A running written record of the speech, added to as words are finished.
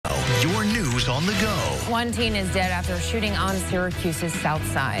Your news on the go. One teen is dead after shooting on Syracuse's south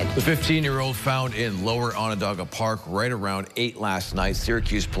side. The 15-year-old found in Lower Onondaga Park right around 8 last night.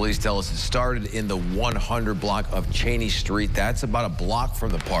 Syracuse police tell us it started in the 100 block of Cheney Street. That's about a block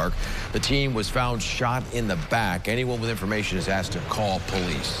from the park. The teen was found shot in the back. Anyone with information is asked to call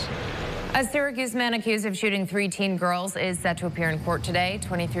police. A Syracuse man accused of shooting 3 teen girls is set to appear in court today.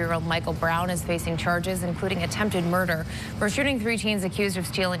 23-year-old Michael Brown is facing charges, including attempted murder, for shooting 3 teens accused of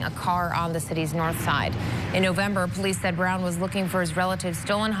stealing a car on the city's north side. In November, police said Brown was looking for his relative's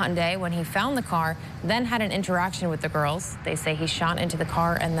stolen Hyundai when he found the car, then had an interaction with the girls. They say he shot into the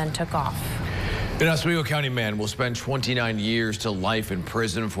car and then took off. An Oswego County man will spend 29 years to life in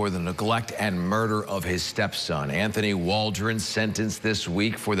prison for the neglect and murder of his stepson. Anthony Waldron sentenced this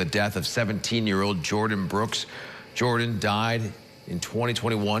week for the death of 17-year-old Jordan Brooks. Jordan died in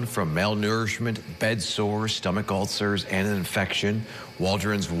 2021 from malnourishment, bed sores, stomach ulcers, and an infection.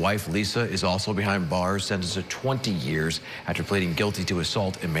 Waldron's wife, Lisa, is also behind bars, sentenced to 20 years after pleading guilty to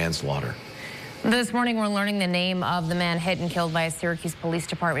assault and manslaughter. This morning, we're learning the name of the man hit and killed by a Syracuse Police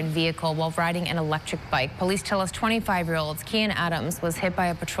Department vehicle while riding an electric bike. Police tell us 25-year-old Kian Adams was hit by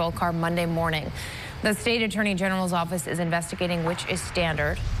a patrol car Monday morning. The state attorney general's office is investigating which is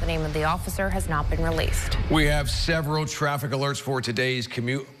standard. The name of the officer has not been released. We have several traffic alerts for today's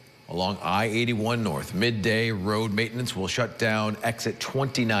commute along I-81 North. Midday road maintenance will shut down exit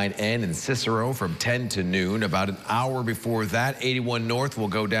 29N in Cicero from 10 to noon. About an hour before that, 81 North will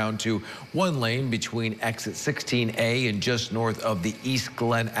go down to 1 lane between exit 16A and just north of the East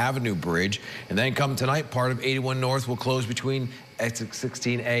Glen Avenue Bridge. And then come tonight, part of 81 North will close between exit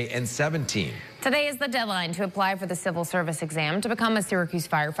 16A and 17. Today is the deadline to apply for the civil service exam to become a Syracuse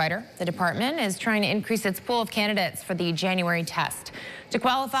firefighter. The department is trying to increase its pool of candidates for the January test. To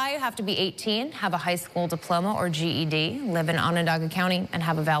qualify, you have to be 18, have a high school diploma or GED, live in Onondaga County, and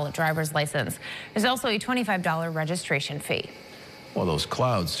have a valid driver's license. There's also a $25 registration fee. Well, those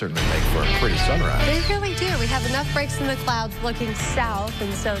clouds certainly make for a pretty sunrise. They really do. We have enough breaks in the clouds looking south,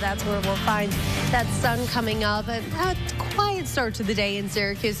 and so that's where we'll find that sun coming up. And a quiet start to the day in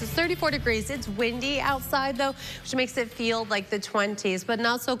Syracuse. It's 34 degrees. It's windy outside, though, which makes it feel like the 20s, but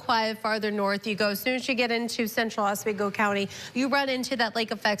not so quiet farther north you go. As soon as you get into central Oswego County, you run into that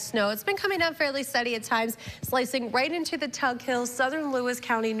lake effect snow. It's been coming down fairly steady at times, slicing right into the Tug Hill, southern Lewis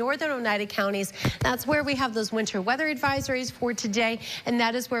County, northern Oneida counties. That's where we have those winter weather advisories for today. And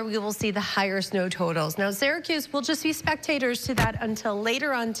that is where we will see the higher snow totals. Now, Syracuse will just be spectators to that until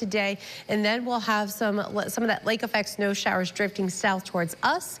later on today, and then we'll have some of that lake effect snow showers drifting south towards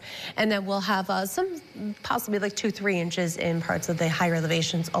us, and then we'll have some possibly like 2-3 inches in parts of the higher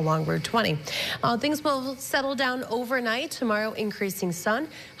elevations along Route 20. Things will settle down overnight. Tomorrow, increasing sun.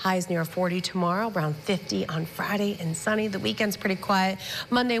 Highs near 40 tomorrow, around 50 on Friday, and sunny. The weekend's pretty quiet.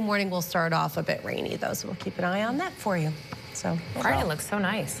 Monday morning will start off a bit rainy, though, so we'll keep an eye on that for you. So Friday looks so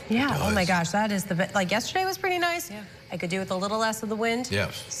nice. Yeah. Oh my gosh, that is the best. Like yesterday was pretty nice. Yeah. I could do with a little less of the wind.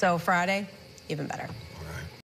 Yes. So Friday, even better.